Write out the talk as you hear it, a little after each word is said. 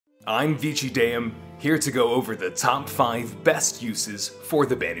I'm Vici Deum, here to go over the top 5 best uses for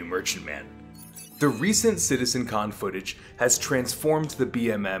the Banu Merchantman. The recent CitizenCon footage has transformed the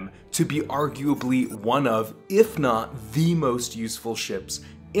BMM to be arguably one of, if not the most useful ships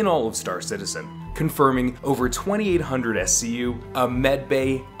in all of Star Citizen, confirming over 2,800 SCU, a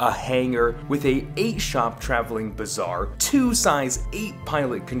medbay, a hangar with a 8-shop traveling bazaar, 2 size 8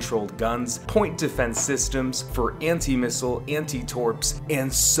 pilot controlled guns, point defense systems for anti-missile, anti-torps,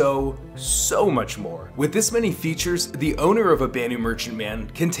 and so much more. With this many features, the owner of a Banu Merchantman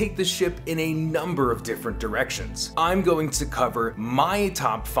can take the ship in a number of different directions. I'm going to cover my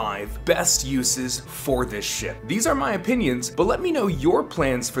top 5 best uses for this ship. These are my opinions, but let me know your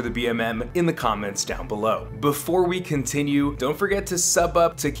plans for the BMM in the comments down below. Before we continue, don't forget to sub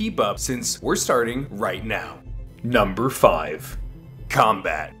up to keep up since we're starting right now. Number 5.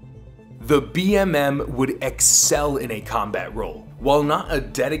 Combat. The BMM would excel in a combat role. While not a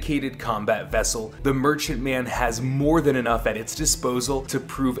dedicated combat vessel, the Merchantman has more than enough at its disposal to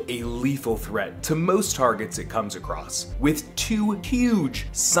prove a lethal threat to most targets it comes across. With 2 huge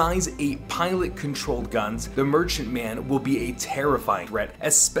size 8 pilot-controlled guns, the Merchantman will be a terrifying threat,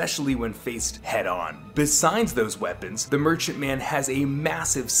 especially when faced head-on. Besides those weapons, the Merchantman has a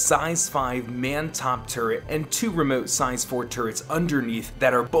massive size 5 man-top turret and 2 remote size 4 turrets underneath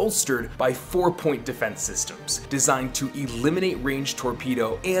that are bolstered by 4-point defense systems, designed to eliminate range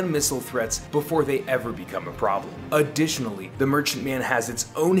torpedo and missile threats before they ever become a problem. Additionally, the Merchantman has its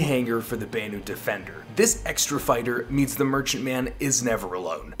own hangar for the Banu Defender. This extra fighter means the Merchantman is never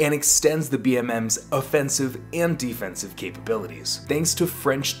alone, and extends the BMM's offensive and defensive capabilities. Thanks to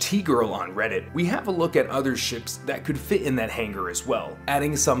FrenchTgirl on Reddit, we have a look at other ships that could fit in that hangar as well.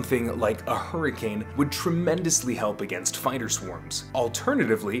 Adding something like a Hurricane would tremendously help against fighter swarms.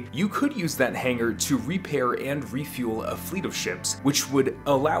 Alternatively, you could use that hangar to repair and refuel a fleet of ships, which would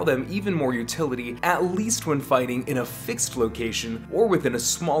allow them even more utility, at least when fighting in a fixed location or within a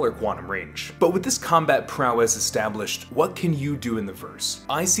smaller quantum range. But with this combat prowess established, what can you do in the verse?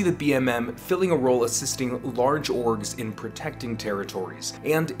 I see the BMM filling a role assisting large orgs in protecting territories,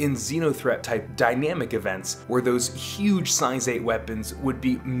 and in Xenothreat type dynamic events where those huge size 8 weapons would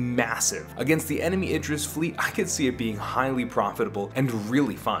be massive. Against the enemy Idris fleet, I could see it being highly profitable and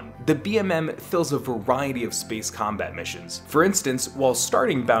really fun. The BMM fills a variety of space combat missions. For instance, while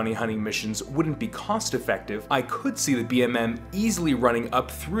starting bounty hunting missions wouldn't be cost effective, I could see the BMM easily running up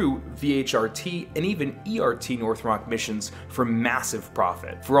through VHRT and even ERT North Rock missions for massive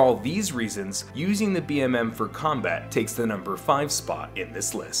profit. For all these reasons, using the BMM for combat takes the number 5 spot in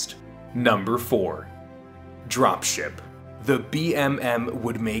this list. Number 4. Dropship. The BMM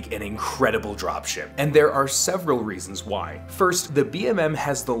would make an incredible dropship, and there are several reasons why. First, the BMM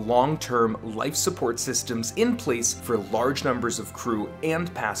has the long-term life support systems in place for large numbers of crew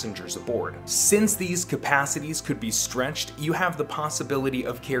and passengers aboard. Since these capacities could be stretched, you have the possibility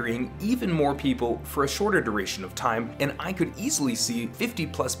of carrying even more people for a shorter duration of time, and I could easily see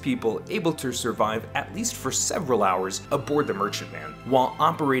 50+ people able to survive at least for several hours aboard the Merchantman. While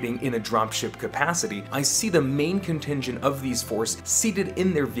operating in a dropship capacity, I see the main contingent of these force seated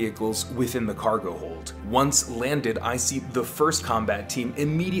in their vehicles within the cargo hold. Once landed, I see the first combat team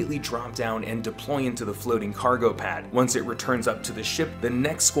immediately drop down and deploy into the floating cargo pad. Once it returns up to the ship, the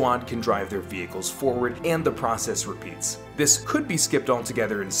next squad can drive their vehicles forward, and the process repeats. This could be skipped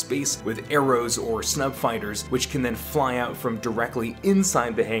altogether in space with arrows or snub fighters, which can then fly out from directly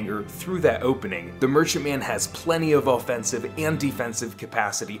inside the hangar through that opening. The Merchantman has plenty of offensive and defensive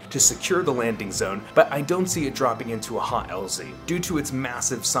capacity to secure the landing zone, but I don't see it dropping into a hot LZ. Due to its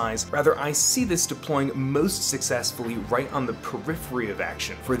massive size, rather I see this deploying most successfully right on the periphery of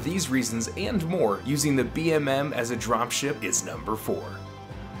action. For these reasons and more, using the BMM as a dropship is number 4.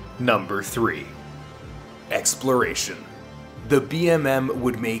 Number 3. Exploration. The BMM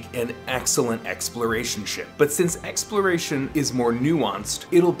would make an excellent exploration ship, but since exploration is more nuanced,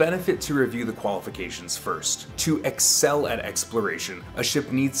 it'll benefit to review the qualifications first. To excel at exploration, a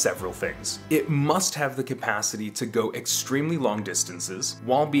ship needs several things. It must have the capacity to go extremely long distances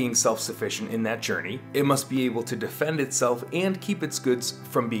while being self-sufficient in that journey. It must be able to defend itself and keep its goods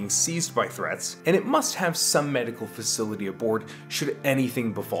from being seized by threats, and it must have some medical facility aboard should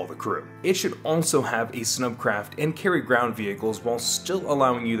anything befall the crew. It should also have a snubcraft and carry ground vehicles while still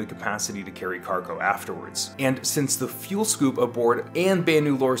allowing you the capacity to carry cargo afterwards. And since the fuel scoop aboard and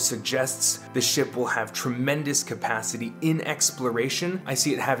Banu lore suggests the ship will have tremendous capacity in exploration, I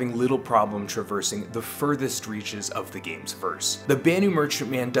see it having little problem traversing the furthest reaches of the game's verse. The Banu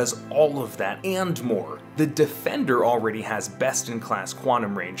Merchantman does all of that and more. The Defender already has best-in-class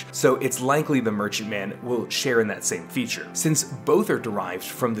quantum range, so it's likely the Merchantman will share in that same feature. Since both are derived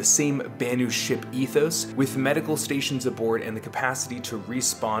from the same Banu ship ethos, with medical stations aboard and the capacity to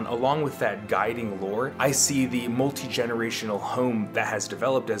respawn along with that guiding lore, I see the multi-generational home that has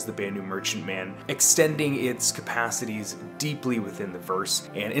developed as the Banu Merchantman extending its capacities deeply within the verse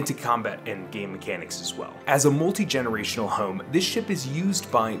and into combat and game mechanics as well. As a multi-generational home, this ship is used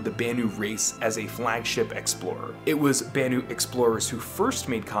by the Banu race as a flagship explorer. It was Banu explorers who first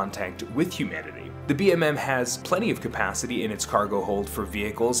made contact with humanity. The BMM has plenty of capacity in its cargo hold for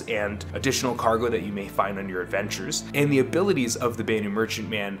vehicles and additional cargo that you may find on your adventures, and the abilities of the Banu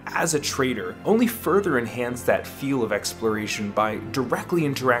Merchantman as a trader only further enhance that feel of exploration by directly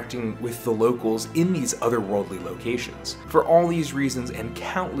interacting with the locals in these otherworldly locations. For all these reasons and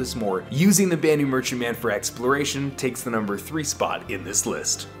countless more, using the Banu Merchantman for exploration takes the number 3 spot in this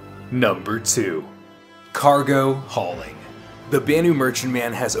list. Number 2. Cargo hauling. The Banu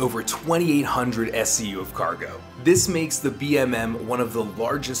Merchantman has over 2,800 SCU of cargo. This makes the BMM one of the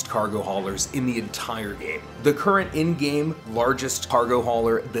largest cargo haulers in the entire game. The current in-game largest cargo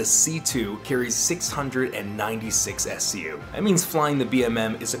hauler, the C2, carries 696 SCU. That means flying the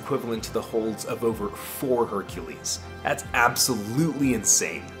BMM is equivalent to the holds of over 4 Hercules. That's absolutely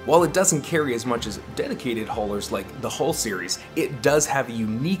insane. While it doesn't carry as much as dedicated haulers like the Hull series, it does have a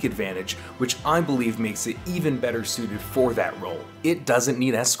unique advantage which I believe makes it even better suited for that role. It doesn't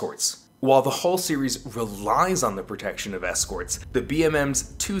need escorts. While the Hull series relies on the protection of escorts, the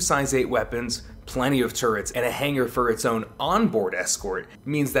BMM's 2 size 8 weapons, plenty of turrets, and a hangar for its own onboard escort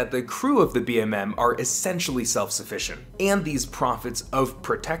means that the crew of the BMM are essentially self-sufficient, and these profits of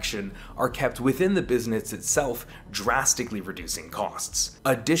protection are kept within the business itself, drastically reducing costs.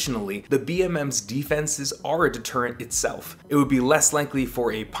 Additionally, the BMM's defenses are a deterrent itself. It would be less likely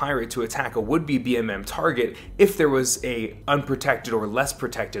for a pirate to attack a would-be BMM target if there was a unprotected or less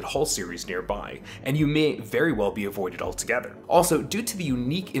protected Hull series nearby, and you may very well be avoided altogether. Also, due to the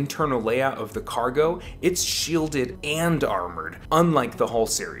unique internal layout of the cargo, it's shielded and armored, unlike the Hull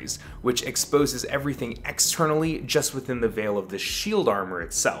series, which exposes everything externally just within the veil of the shield armor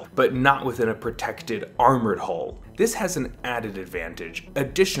itself, but not within a protected armored hull. This has an added advantage.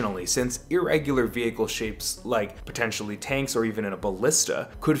 Additionally, since irregular vehicle shapes like potentially tanks or even in a ballista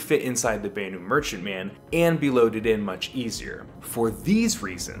could fit inside the Banu Merchantman and be loaded in much easier. For these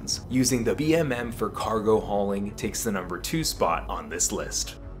reasons, using the BMM for cargo hauling takes the number 2 spot on this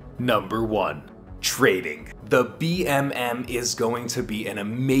list. Number 1. Trading. The BMM is going to be an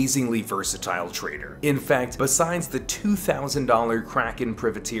amazingly versatile trader. In fact, besides the $2,000 Kraken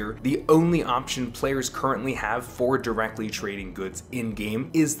Privateer, the only option players currently have for directly trading goods in-game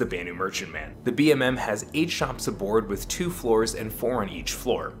is the Banu Merchantman. The BMM has 8 shops aboard with 2 floors and 4 on each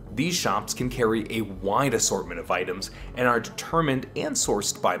floor. These shops can carry a wide assortment of items and are determined and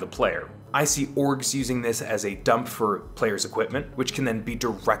sourced by the player. I see orgs using this as a dump for players' equipment, which can then be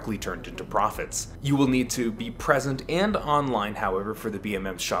directly turned into profits. You will need to be present and online, however, for the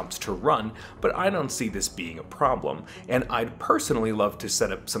BMM shops to run, but I don't see this being a problem, and I'd personally love to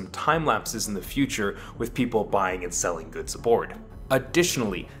set up some time lapses in the future with people buying and selling goods aboard.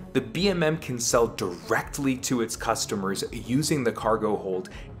 Additionally, the BMM can sell directly to its customers using the cargo hold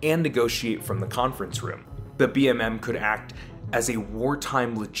and negotiate from the conference room. The BMM could act as a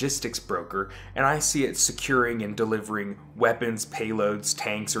wartime logistics broker, and I see it securing and delivering weapons, payloads,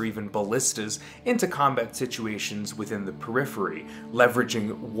 tanks, or even ballistas into combat situations within the periphery,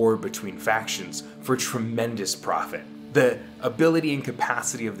 leveraging war between factions for tremendous profit. The ability and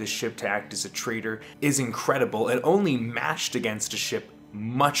capacity of this ship to act as a trader is incredible and only matched against a ship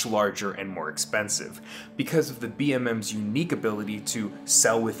much larger and more expensive. Because of the BMM's unique ability to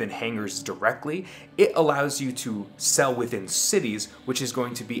sell within hangars directly, it allows you to sell within cities, which is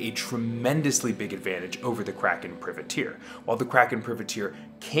going to be a tremendously big advantage over the Kraken Privateer. While the Kraken Privateer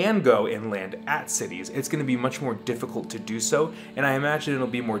can go and land at cities, it's going to be much more difficult to do so, and I imagine it'll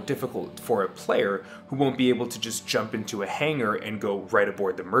be more difficult for a player who won't be able to just jump into a hangar and go right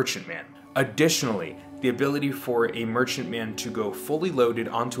aboard the Merchantman. Additionally, the ability for a Merchantman to go fully loaded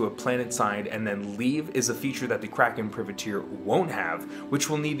onto a planet side and then leave is a feature that the Kraken Privateer won't have, which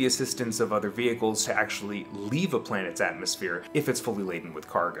will need the assistance of other vehicles to actually leave a planet's atmosphere if it's fully laden with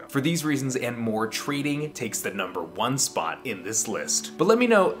cargo. For these reasons and more, trading takes the number 1 spot in this list. But let me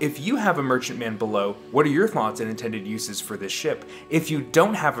know if you have a Merchantman below, what are your thoughts and intended uses for this ship? If you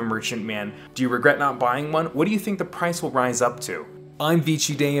don't have a Merchantman, do you regret not buying one? What do you think the price will rise up to? I'm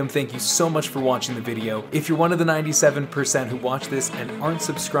Vici Deum, thank you so much for watching the video. If you're one of the 97% who watch this and aren't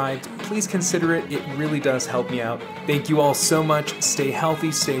subscribed, please consider it, it really does help me out. Thank you all so much, stay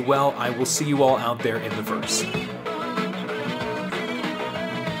healthy, stay well, I will see you all out there in the verse.